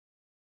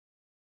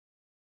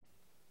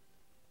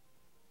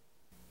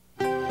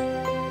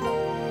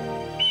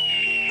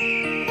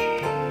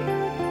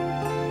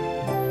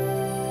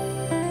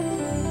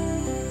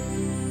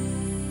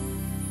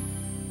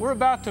We're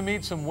about to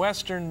meet some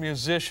Western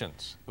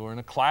musicians who are in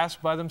a class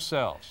by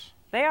themselves.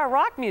 They are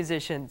rock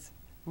musicians,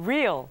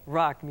 real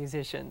rock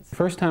musicians. The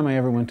first time I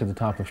ever went to the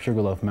top of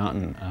Sugarloaf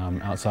Mountain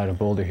outside of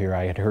Boulder here,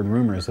 I had heard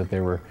rumors that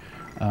there were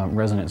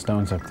resonant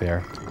stones up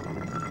there.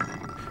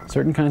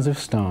 Certain kinds of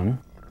stone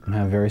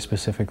have very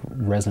specific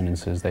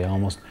resonances.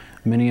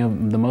 Many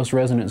of the most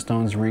resonant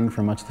stones ring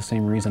for much the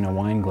same reason a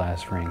wine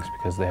glass rings,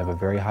 because they have a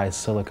very high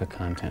silica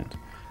content.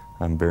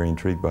 I'm very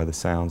intrigued by the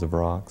sounds of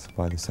rocks,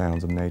 by the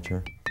sounds of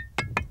nature.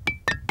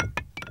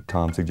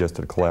 Tom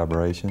suggested a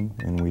collaboration,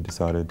 and we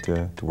decided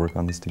to work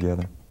on this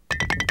together.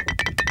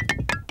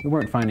 We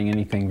weren't finding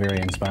anything very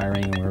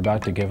inspiring, and we were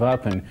about to give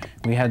up, and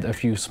we had a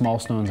few small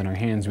stones in our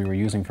hands we were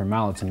using for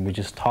mallets, and we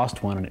just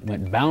tossed one, and it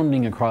went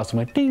bounding across, and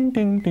went ding,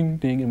 ding, ding,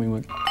 ding, and we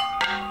went...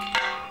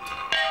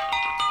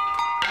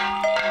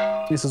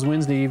 This is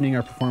Wednesday evening,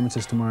 our performance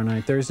is tomorrow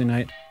night, Thursday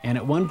night, and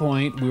at one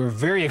point we were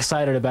very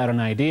excited about an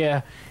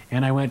idea,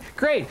 and I went,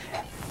 great,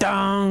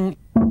 dong!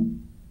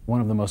 One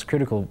of the most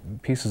critical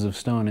pieces of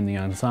stone in the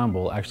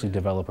ensemble actually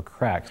developed a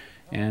crack,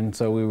 and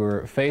so we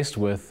were faced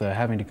with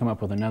having to come up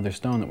with another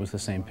stone that was the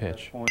same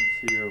pitch.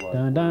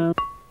 Dun, dun.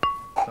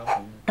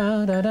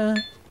 Da, da, da.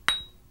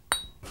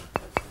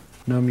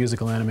 No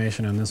musical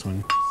animation on this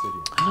one.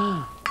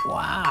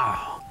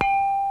 Wow!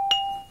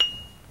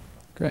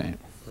 Great.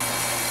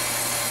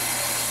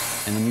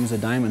 And then use a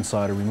diamond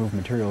saw to remove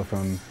material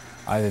from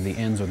either the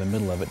ends or the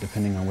middle of it,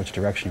 depending on which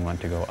direction you want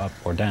to go, up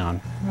or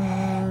down.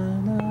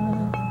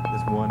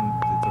 This one,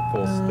 it's a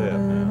full step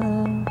now.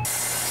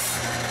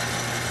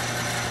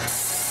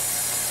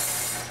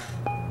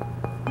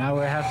 Now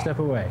we're a half step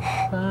away.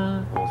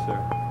 Full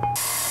step.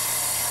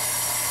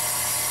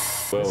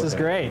 This is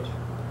great.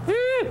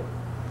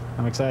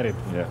 I'm excited.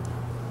 Yeah.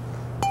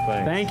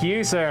 Thanks. Thank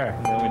you, sir.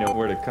 Now we know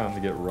where to come to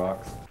get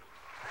rocks.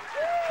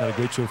 Got a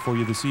great show for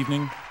you this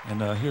evening,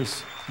 and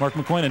here's Mark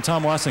McCoyne and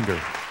Tom Wassinger.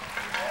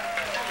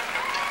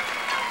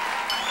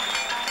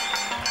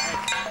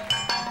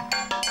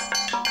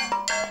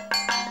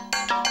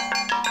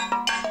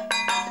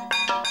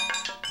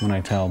 When I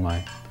tell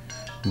my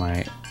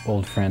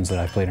old friends that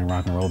I've played in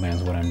rock and roll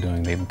bands what I'm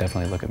doing, they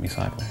definitely look at me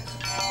sideways.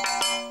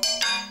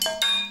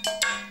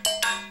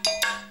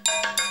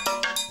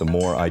 The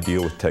more I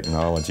deal with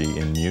technology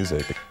in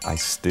music, I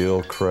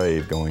still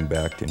crave going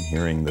back and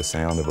hearing the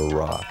sound of a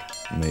rock,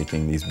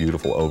 making these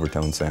beautiful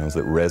overtone sounds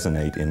that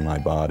resonate in my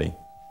body.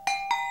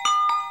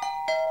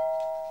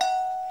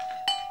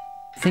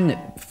 The thing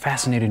that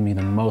fascinated me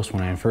the most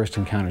when I first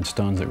encountered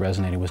stones that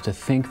resonated was to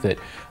think that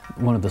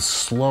one of the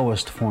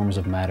slowest forms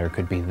of matter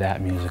could be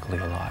that musically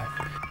alive.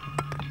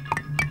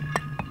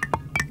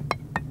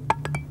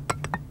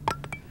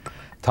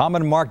 Tom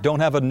and Mark don't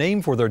have a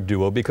name for their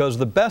duo because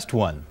the best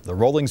one, the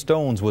Rolling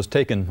Stones, was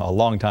taken a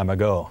long time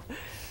ago.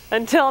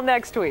 Until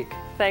next week,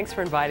 thanks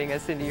for inviting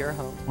us into your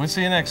home. We'll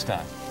see you next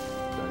time.